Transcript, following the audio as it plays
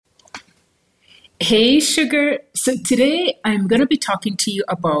Hey, Sugar. So today I'm going to be talking to you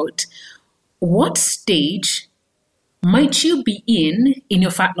about what stage might you be in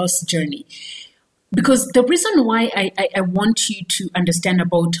your fat loss journey. Because the reason why I want you to understand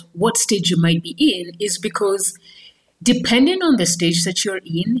about what stage you might be in is because depending on the stage that you're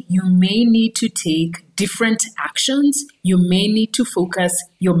in, you may need to take different actions. You may need to focus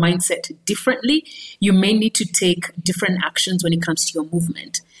your mindset differently. You may need to take different actions when it comes to your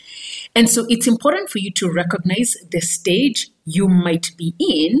movement. And so it's important for you to recognize the stage you might be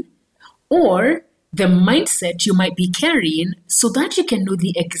in or the mindset you might be carrying so that you can know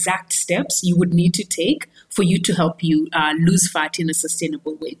the exact steps you would need to take for you to help you lose fat in a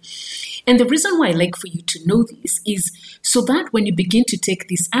sustainable way. And the reason why I like for you to know this is so that when you begin to take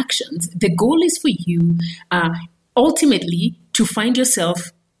these actions, the goal is for you ultimately to find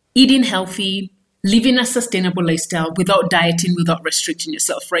yourself eating healthy, living a sustainable lifestyle without dieting, without restricting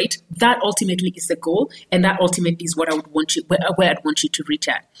yourself, right? That ultimately is the goal, and that ultimately is what I would want you, where I'd want you to reach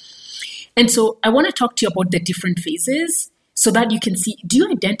at. And so I want to talk to you about the different phases so that you can see, do you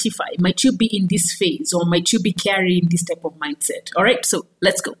identify, might you be in this phase or might you be carrying this type of mindset? All right, so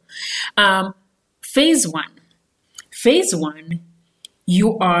let's go. Phase one. Phase one,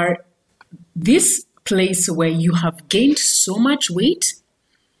 you are this place where you have gained so much weight.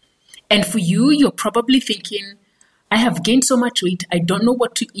 And for you, you're probably thinking, I have gained so much weight, I don't know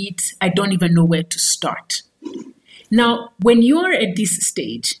what to eat, I don't even know where to start. Now, when you're at this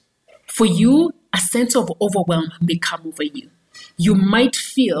stage, for you, a sense of overwhelm may come over you. You might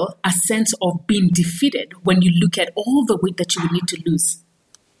feel a sense of being defeated when you look at all the weight that you will need to lose.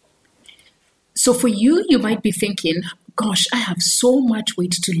 So for you, you might be thinking, gosh, I have so much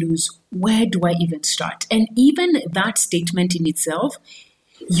weight to lose. Where do I even start? And even that statement in itself,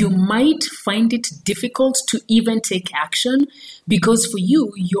 you might find it difficult to even take action because for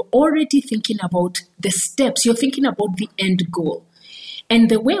you, you're already thinking about the steps. You're thinking about the end goal. And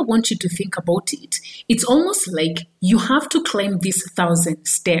the way I want you to think about it, it's almost like you have to climb these 1,000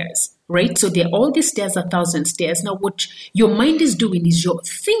 stairs, right? So there are all these stairs, 1,000 stairs. Now, what your mind is doing is you're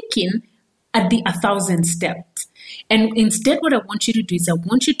thinking at the 1,000 steps. And instead, what I want you to do is I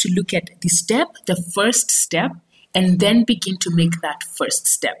want you to look at the first step, and then begin to make that first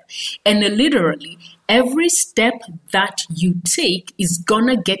step. And literally, every step that you take is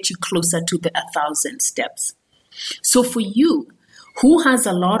gonna get you closer to the 1,000 steps. So for you, who has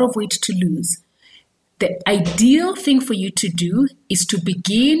a lot of weight to lose, the ideal thing for you to do is to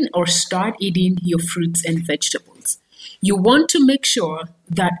begin or start eating your fruits and vegetables. You want to make sure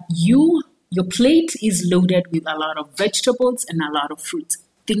that your plate is loaded with a lot of vegetables and a lot of fruits,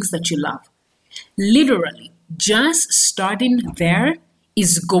 things that you love. Literally, just starting there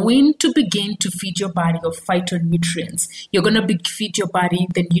is going to begin to feed your body of phytonutrients. You're going to feed your body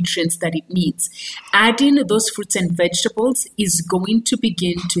the nutrients that it needs. Adding those fruits and vegetables is going to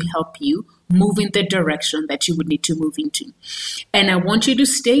begin to help you move in the direction that you would need to move into. And I want you to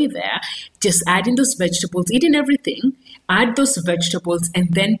stay there, just adding those vegetables, eating everything, add those vegetables,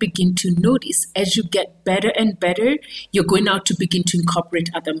 and then begin to notice as you get better and better, you're going out to begin to incorporate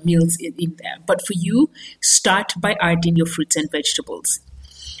other meals in there. But for you, start by adding your fruits and vegetables.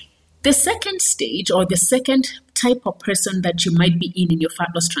 The second stage or the second type of person that you might be in your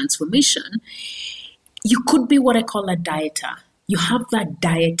fat loss transformation, you could be what I call a dieter. You have that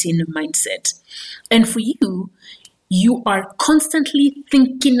dieting mindset. And for you, you are constantly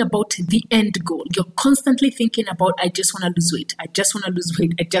thinking about the end goal. You're constantly thinking about, I just want to lose weight. I just want to lose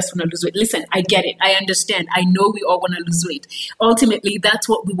weight. I just want to lose weight. Listen, I get it. I understand. I know we all want to lose weight. Ultimately, that's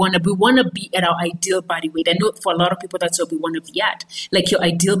what we want to be. We want to be at our ideal body weight. I know for a lot of people, that's what we want to be at. Like your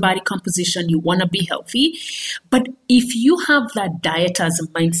ideal body composition, you want to be healthy. But if you have that dieter's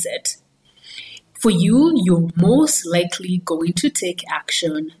mindset, for you, you're most likely going to take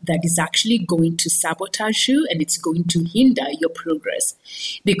action that is actually going to sabotage you and it's going to hinder your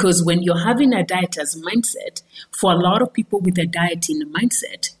progress. Because when you're having a dieter's mindset, for a lot of people with a dieting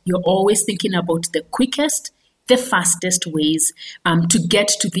mindset, you're always thinking about the quickest, the fastest ways to get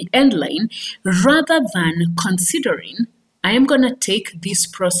to the end line rather than considering I am going to take this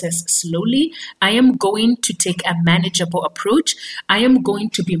process slowly. I am going to take a manageable approach. I am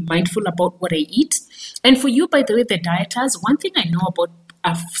going to be mindful about what I eat. And for you, by the way, the dieters, one thing I know about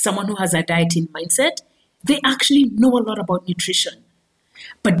someone who has a dieting mindset, they actually know a lot about nutrition.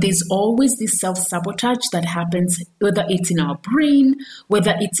 But there's always this self-sabotage that happens, whether it's in our brain,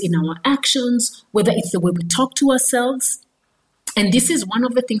 whether it's in our actions, whether it's the way we talk to ourselves. And this is one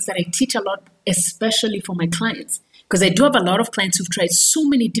of the things that I teach a lot, especially for my clients. Because I do have a lot of clients who've tried so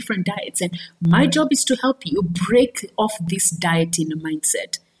many different diets. And my job is to help you break off this dieting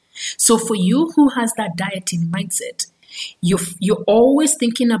mindset. So for you who has that dieting mindset, you're always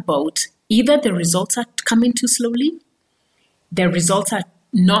thinking about either the results are coming too slowly, the results are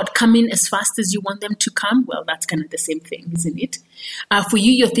not coming as fast as you want them to come. Well, that's kind of the same thing, isn't it? For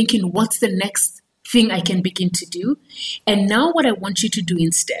you, you're thinking, what's the next thing I can begin to do? And now what I want you to do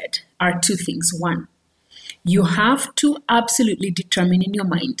instead are two things. One, you have to absolutely determine in your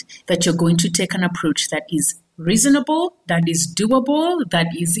mind that you're going to take an approach that is reasonable, that is doable, that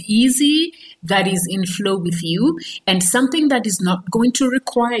is easy, that is in flow with you, and something that is not going to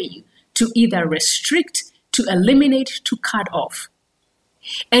require you to either restrict, to eliminate, to cut off.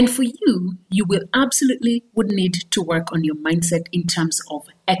 And for you, you will absolutely would need to work on your mindset in terms of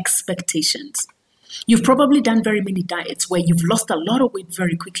expectations. You've probably done very many diets where you've lost a lot of weight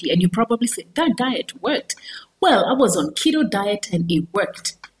very quickly, and you probably say, that diet worked. Well, I was on keto diet and it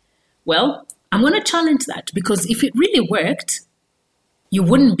worked. Well, I'm going to challenge that, because if it really worked, you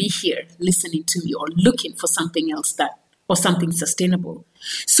wouldn't be here listening to me or looking for something else or something sustainable.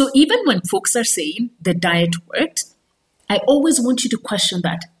 So even when folks are saying the diet worked, I always want you to question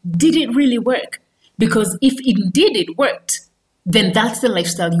that. Did it really work? Because if indeed it worked, then that's the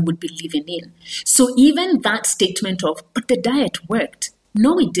lifestyle you would be living in. So even that statement of, but the diet worked.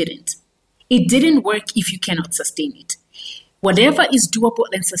 No, it didn't. It didn't work if you cannot sustain it. Whatever is doable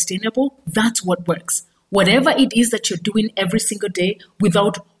and sustainable, that's what works. Whatever it is that you're doing every single day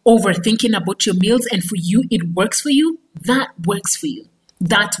without overthinking about your meals, and for you, it works for you, that works for you.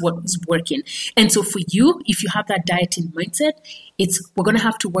 That's what is working. And so for you, if you have that dieting mindset, we're going to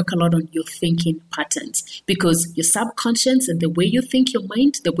have to work a lot on your thinking patterns, because your subconscious and the way you think, your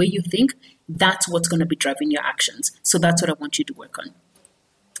mind, the way you think, that's what's going to be driving your actions. So that's what I want you to work on.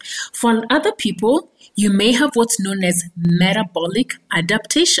 For other people, you may have what's known as metabolic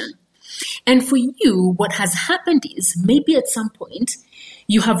adaptation. And for you, what has happened is maybe at some point,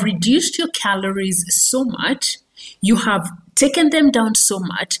 you have reduced your calories so much, you have taken them down so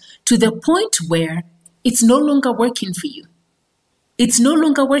much to the point where it's no longer working for you. It's no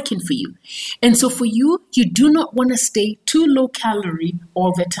longer working for you. And so for you, you do not want to stay too low calorie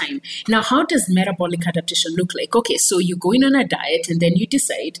all the time. Now, how does metabolic adaptation look like? Okay, so you're going on a diet and then you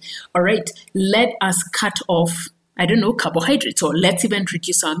decide, all right, let us cut off, carbohydrates, or let's even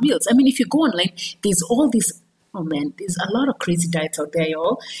reduce our meals. I mean, if you go online, there's all this, there's a lot of crazy diets out there,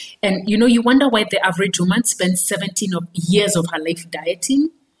 y'all. And, you wonder why the average woman spends 17 years of her life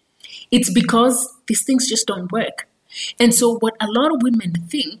dieting. It's because these things just don't work. And so what a lot of women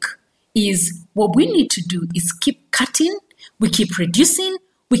think is what we need to do is keep cutting, we keep reducing,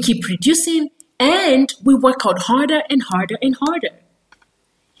 and we work out harder and harder and harder.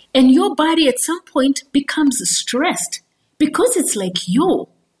 And your body at some point becomes stressed, because it's like, you're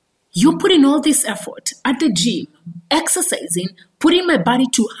putting all this effort at the gym, exercising, putting my body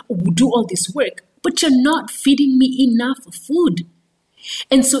to do all this work, but you're not feeding me enough food.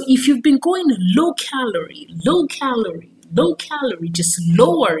 And so if you've been going low calorie, just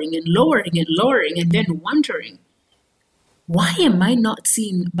lowering and then wondering, why am I not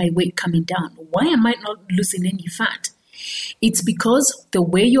seeing my weight coming down? Why am I not losing any fat? It's because the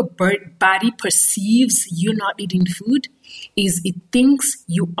way your body perceives you not eating food is it thinks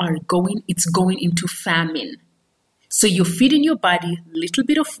it's going into famine. So you're feeding your body a little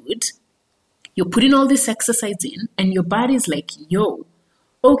bit of food, you're putting all this exercise in, and your body's like,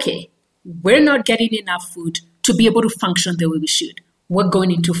 okay, we're not getting enough food to be able to function the way we should. We're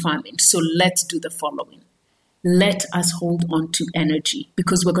going into famine. So let's do the following. Let us hold on to energy,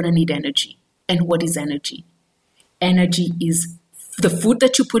 because we're going to need energy. And what is energy? Energy is the food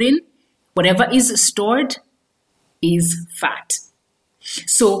that you put in. Whatever is stored is fat.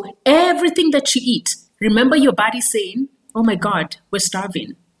 So everything that you eat, remember your body saying, oh my God, we're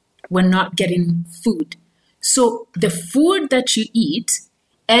starving. We're not getting food. So the food that you eat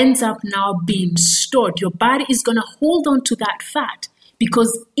ends up now being stored. Your body is going to hold on to that fat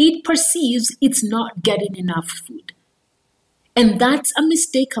because it perceives it's not getting enough food. And that's a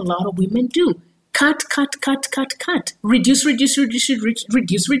mistake a lot of women do. Cut. Reduce.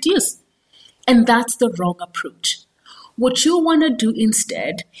 And that's the wrong approach. What you want to do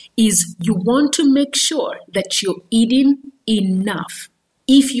instead is you want to make sure that you're eating enough.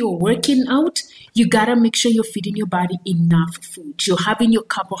 If you're working out, you got to make sure you're feeding your body enough food. You're having your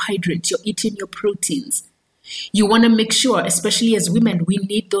carbohydrates, you're eating your proteins. You want to make sure, especially as women, we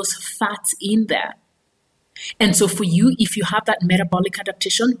need those fats in there. And so for you, if you have that metabolic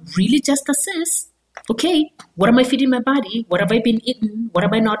adaptation, really just assess, okay, what am I feeding my body? What have I been eating? What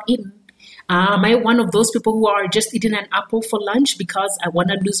have I not eaten? Am I one of those people who are just eating an apple for lunch because I want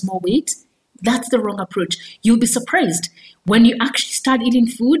to lose more weight? That's the wrong approach. You'll be surprised. When you actually start eating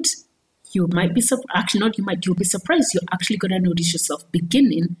food, you might be you'll be surprised. You're actually going to notice yourself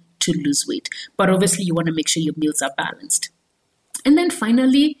beginning to lose weight. But obviously, you want to make sure your meals are balanced. And then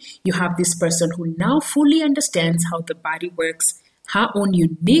finally, you have this person who now fully understands how the body works, her own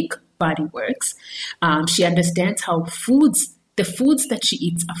unique body works. She understands how the foods that she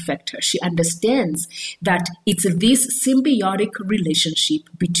eats affect her. She understands that it's this symbiotic relationship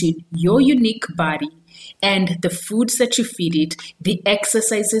between your unique body and the foods that you feed it, the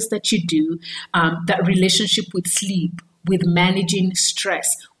exercises that you do, that relationship with sleep, with managing stress,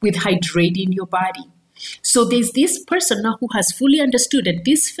 with hydrating your body. So there's this person now who has fully understood at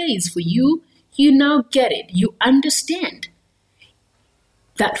this phase for you, you now get it. You understand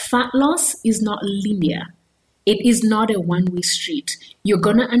that fat loss is not linear. It is not a one-way street. You're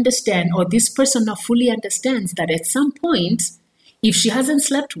going to understand, or this person now fully understands that at some point, if she hasn't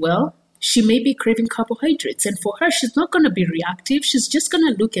slept well, she may be craving carbohydrates. And for her, she's not going to be reactive. She's just going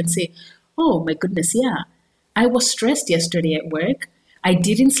to look and say, oh my goodness, yeah, I was stressed yesterday at work. I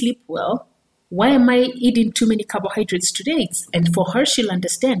didn't sleep well. Why am I eating too many carbohydrates today? And for her, she'll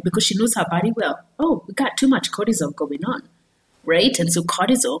understand because she knows her body well. Oh, we got too much cortisol going on, right? And so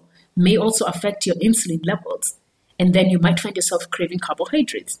cortisol may also affect your insulin levels. And then you might find yourself craving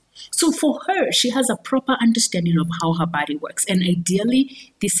carbohydrates. So for her, she has a proper understanding of how her body works. And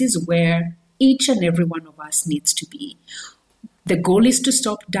ideally, this is where each and every one of us needs to be. The goal is to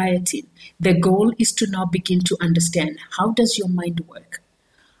stop dieting. The goal is to now begin to understand, how does your mind work?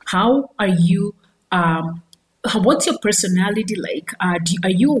 How are you, what's your personality like? Are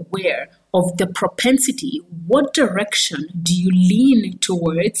you aware of the propensity? What direction do you lean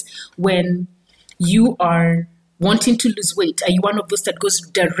towards when you are wanting to lose weight? Are you one of those that goes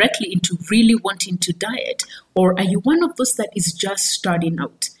directly into really wanting to diet? Or are you one of those that is just starting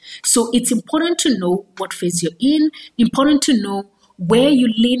out? So it's important to know what phase you're in, important to know where you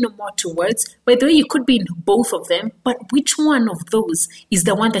lean more towards. By the way, you could be in both of them, but which one of those is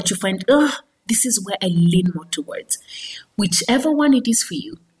the one that you find, this is where I lean more towards? Whichever one it is for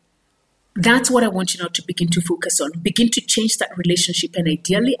you, that's what I want you now to begin to focus on. Begin to change that relationship. And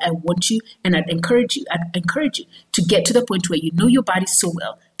ideally, I want you, and I'd encourage you to get to the point where you know your body so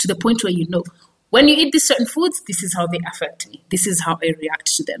well, to the point where you know, when you eat these certain foods, this is how they affect me. This is how I react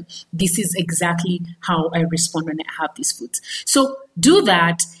to them. This is exactly how I respond when I have these foods. So do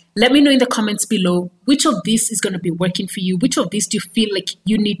that. Let me know in the comments below which of these is going to be working for you. Which of these do you feel like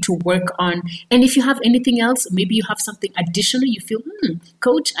you need to work on? And if you have anything else, maybe you have something additional you feel,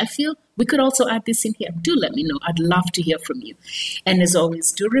 coach, I feel we could also add this in here. Do let me know. I'd love to hear from you. And as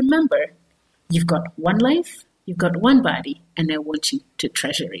always, do remember, you've got one life, you've got one body, and I want you to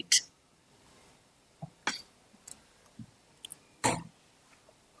treasure it.